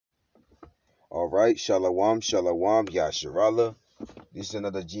All right, Shalom, Shalom, Yasharala. This is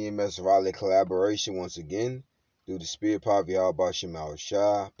another GMS Raleigh collaboration once again. Through the spirit power of Yahweh Shema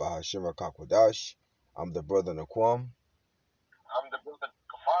Shah, Bahashim Rakakwadash. I'm the brother Naquam. I'm the brother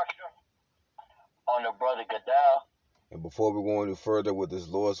Kafasha. I'm the brother Gadal. And before we go any further with this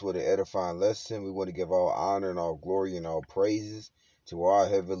Lord's with an edifying lesson, we want to give all honor and all glory and all praises to our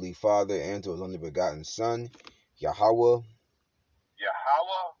Heavenly Father and to His only begotten Son, Yahweh,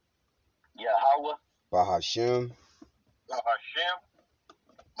 Yahweh, Bahashim,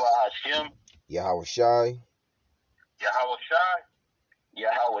 Bahashim, Yahweh Shai,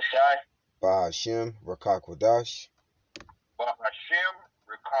 Yahweh Shai, Bahashim Rakakwadash. Bahashim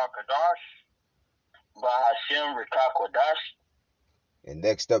Rikakwadash. And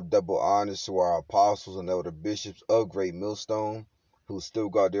next up, double honors to our apostles and elder bishops of Great Millstone, who still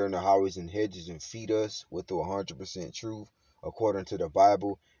go out there in the highways and hedges and feed us with the 100% truth according to the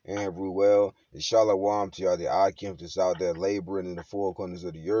Bible. And Ruel, and Shalom to y'all, the Akim that's out there laboring in the four corners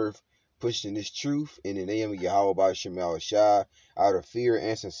of the earth, pushing this truth in the name of Yahweh by Shemal Shai out of fear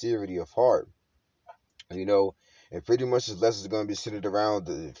and sincerity of heart. You know, and pretty much this lesson is going to be centered around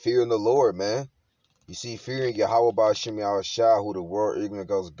the fear in the Lord, man. You see, fearing Yahweh Ba'Shem Yahushua, who the world ignorant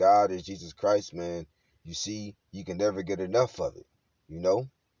goes God is Jesus Christ, man. You see, you can never get enough of it, you know?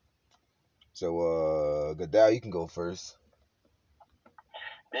 So, Gadal, you can go first.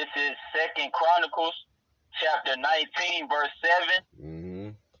 This is 2 Chronicles, chapter 19, verse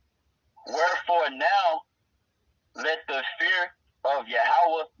 7. Wherefore now, let the fear of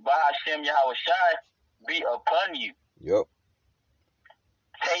Yahweh Ba'Shem Yahushua be upon you. Yep.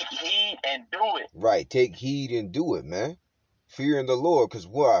 Take heed and do it. Right, take heed and do it, man. Fearing the Lord, because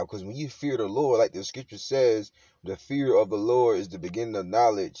why? Because when you fear the Lord, like the scripture says, the fear of the Lord is the beginning of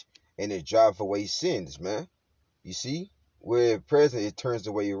knowledge, and it drives away sins, man. You see? Where present, it turns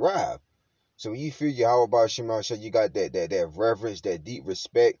away wrath. So when you fear Yahweh Ba'Shem Yahushua, you got that reverence, that deep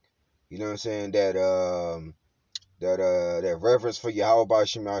respect. You know what I'm saying? That reverence for Yahweh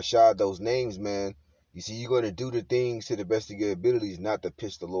Ba'Shem Yahushua, those names, man. You see, you're going to do the things to the best of your abilities, not to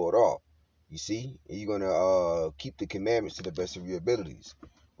piss the Lord off. You see? And you're going to keep the commandments to the best of your abilities.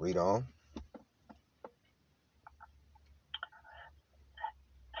 Read on.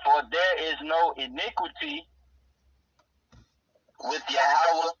 For there is no iniquity with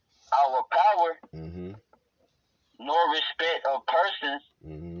Yahweh, our power, nor respect of persons,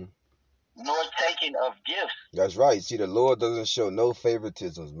 nor taking of gifts. That's right. See, the Lord doesn't show no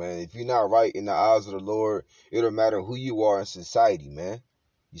favoritisms, man. If you're not right in the eyes of the Lord, it don't matter who you are in society, man.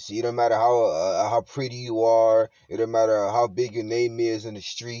 You see, it don't matter how pretty you are. It don't matter how big your name is in the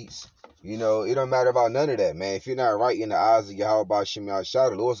streets. You know, it don't matter about none of that, man. If you're not right in the eyes of Yahweh Ba'Shem Yahushua,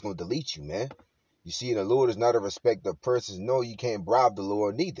 the Lord's going to delete you, man. You see, the Lord is not a respect of persons. No, you can't bribe the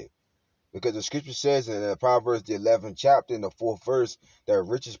Lord neither. Because the scripture says in Proverbs, the 11th chapter, in the 4th verse, that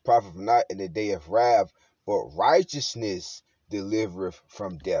riches profit not in the day of wrath, but righteousness delivereth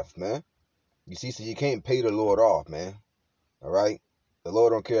from death, man. You see, so you can't pay the Lord off, man. All right? The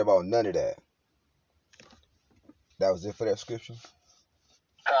Lord don't care about none of that. That was it for that scripture.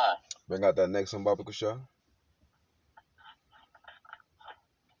 Bring out that next one, Baba Kushah.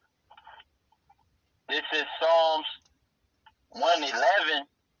 This is Psalms 111,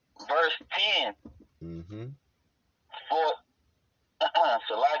 verse 10. For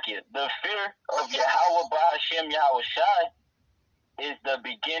Salakia, the fear of Yahweh Ba'Shem Yahushai is the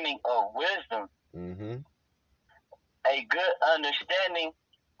beginning of wisdom. A good understanding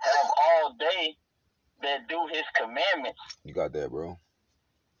have all they that do his commandments. You got that, bro.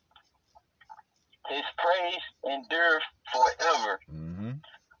 His praise endureth forever.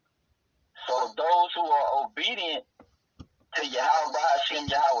 So those who are obedient to Yahweh Ba'Shem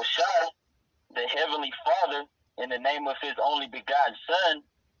Yahushai, the Heavenly Father, in the name of his only begotten Son,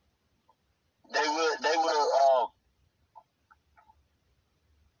 they will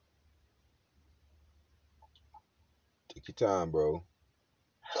Take your time, bro.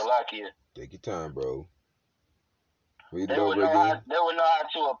 Salakia. Take your time, bro. Read it They over again. They will know how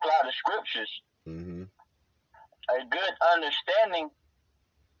to apply the scriptures. A good understanding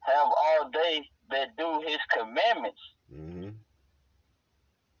have all they that do his commandments.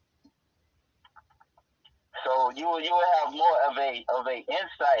 So you will have more of a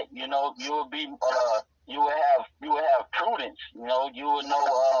insight. You know, you will be you will have prudence. You know, you will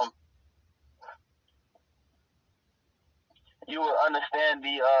know you will understand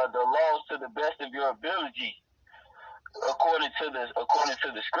the laws to the best of your ability according to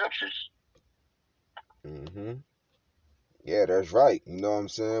the scriptures. Yeah, that's right. You know what I'm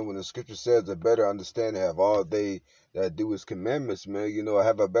saying? When the scripture says a better understanding have all they that do his commandments, man,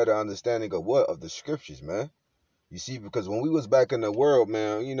 have a better understanding of what? Of the scriptures, man. You see, because when we was back in the world,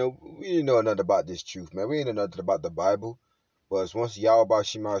 man, we didn't know nothing about this truth, man. We didn't know nothing about the Bible. But once Yahweh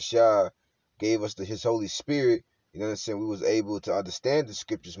Shema Shah gave us his Holy Spirit, you know what I'm saying, we was able to understand the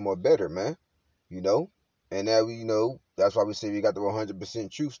scriptures more better, man. And now that's why we say we got the 100%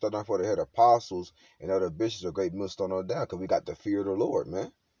 truth, starting off with the head apostles and other bishops or great millstone on down, because we got the fear of the Lord,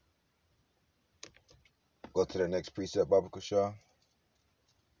 man. Go to the next precept, Baba Kushah.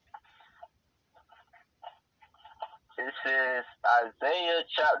 It says Isaiah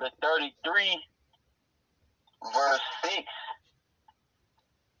chapter 33, verse 6.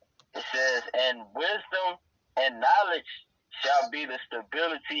 It says, and wisdom and knowledge shall be the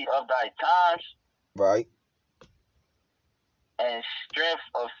stability of thy times. Right. And strength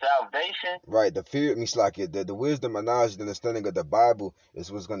of salvation. Right. The fear means like it. The wisdom and knowledge and understanding of the Bible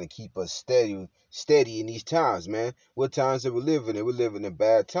is what's going to keep us steady in these times, man. What times are we living in? We're living in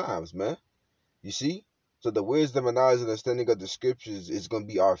bad times, man. You see? So the wisdom and knowledge and understanding of the scriptures is going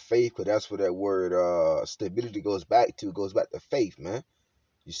to be our faith, because that's where that word stability goes back to. It goes back to faith, man.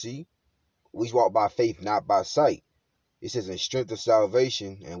 You see? We walk by faith, not by sight. It says in strength of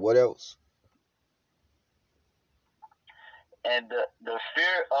salvation, and what else? And the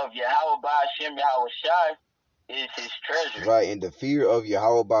fear of Yahweh Ba'ashem Yahweh Shai is his treasure. Right, and the fear of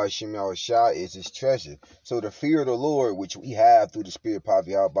Yahweh Ba'ashem Yahweh Shai is his treasure. So the fear of the Lord, which we have through the spirit power of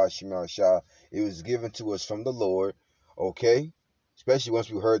Yahweh Ba'ashem Yahweh Shai, it was given to us from the Lord, okay? Especially once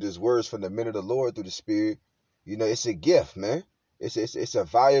we heard these words from the men of the Lord through the spirit. It's a gift, man. It's a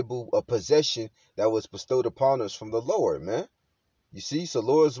valuable possession that was bestowed upon us from the Lord, man. You see, so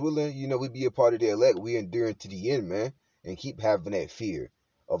Lord's willing, we be a part of the elect. We endure to the end, man, and keep having that fear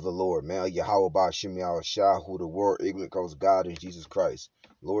of the Lord, man. Yahweh Ba'ashem Yahweh Shah, who the world ignorant calls God and Jesus Christ.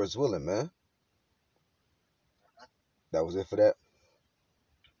 Lord's willing, man. That was it for that.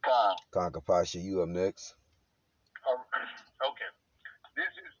 Khan Kapasha, you up next. Okay. This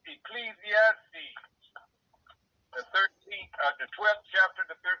is Ecclesiastes, the 12th chapter,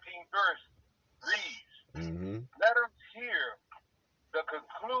 the 13th verse reads, Let us hear the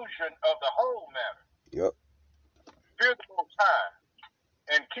conclusion of the whole matter. Yep. Fear the Most High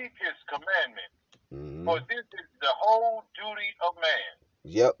and keep his commandments, for this is the whole duty of man.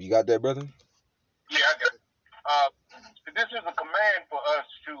 Yep, you got that, brother? Yeah, I got it. This is a command for us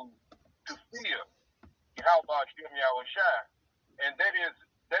to fear Yahweh Hashem Yahweh Shai, and that is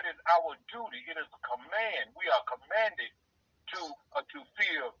our duty. It is a command. We are commanded to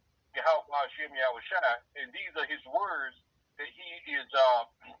fear Yahweh Hashem Yahweh Shai, and these are his words that he is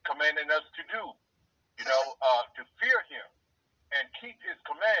commanding us to do. To fear him and keep his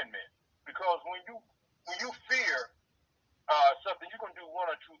commandments. Because when you fear something, you're going to do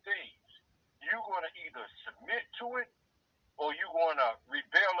one or two things. You're going to either submit to it or you're going to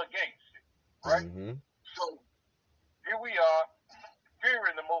rebel against it, right? So here we are,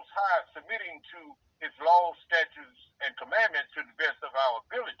 fearing the Most High, submitting to his laws, statutes, and commandments to the best of our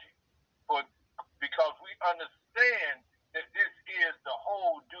ability. Because we understand that this is the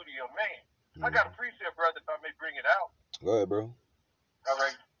whole duty of man. I got a precept, brother, if I may bring it out. Go ahead, bro. All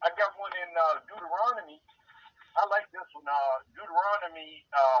right. I got one in Deuteronomy. I like this one. Deuteronomy,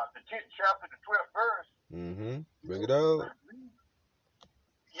 the 10th chapter, the 12th verse. Bring it out.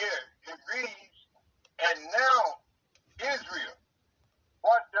 Yeah, it reads, and now, Israel,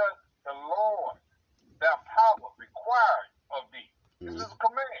 what does the Lord, thy power, require of thee? This is a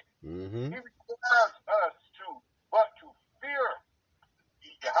command. He requires us to fear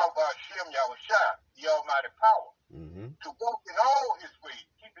Yahweh Hashem Yahweh Shai, the Almighty Power, to walk in all his ways,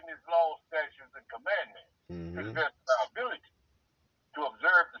 keeping his laws, statutes, and commandments to the best of our ability, to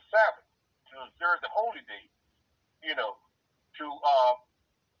observe the Sabbath, to observe the holy days, to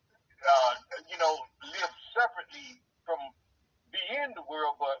live separately from being the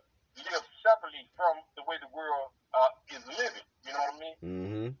world, but live separately from the way the world is living. You know what I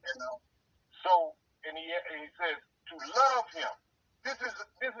mean? So, and he says to love him. This is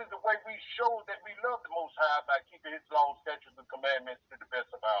the way we show that we love the Most High, by keeping his laws, statutes, and commandments to the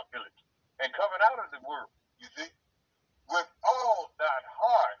best of our ability, and coming out of the world, you see, with all thy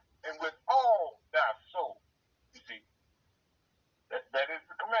heart and with all thy soul. You see, that is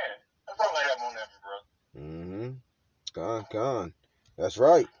the command. That's all I have on that, brother. Con. That's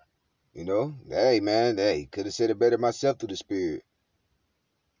right. Hey, man, could have said it better myself through the spirit.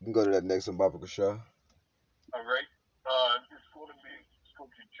 You can go to that next one, Baba Kushah. All right. Let's go to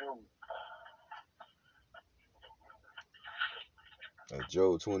Job.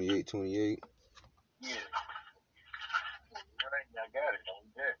 Job 28:28. Yeah. Right, I got it.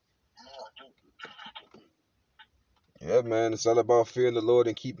 Yeah. Yeah, man, it's all about fearing the Lord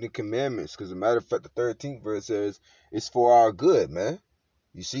and keeping the commandments. Because, as a matter of fact, the 13th verse says it's for our good, man.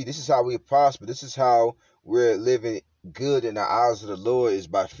 You see, this is how we prosper. This is how we're living good in the eyes of the Lord, is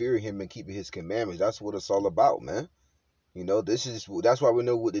by fearing Him and keeping His commandments. That's what it's all about, man. You know, that's why we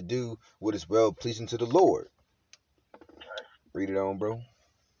know what to do, what is well pleasing to the Lord. Okay. Read it on, bro.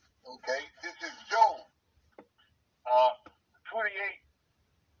 Okay. This is Job 28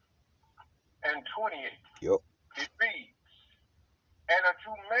 and 28. Yep. It reads, and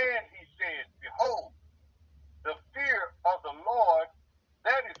unto man he said, behold, the fear of the Lord,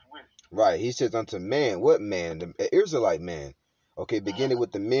 that is wisdom. Right. He says unto man, what man? The Israelite man. Okay, beginning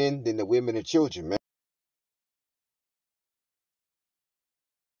with the men, then the women and children, man.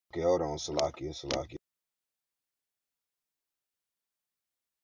 Okay, hold on, Salakia.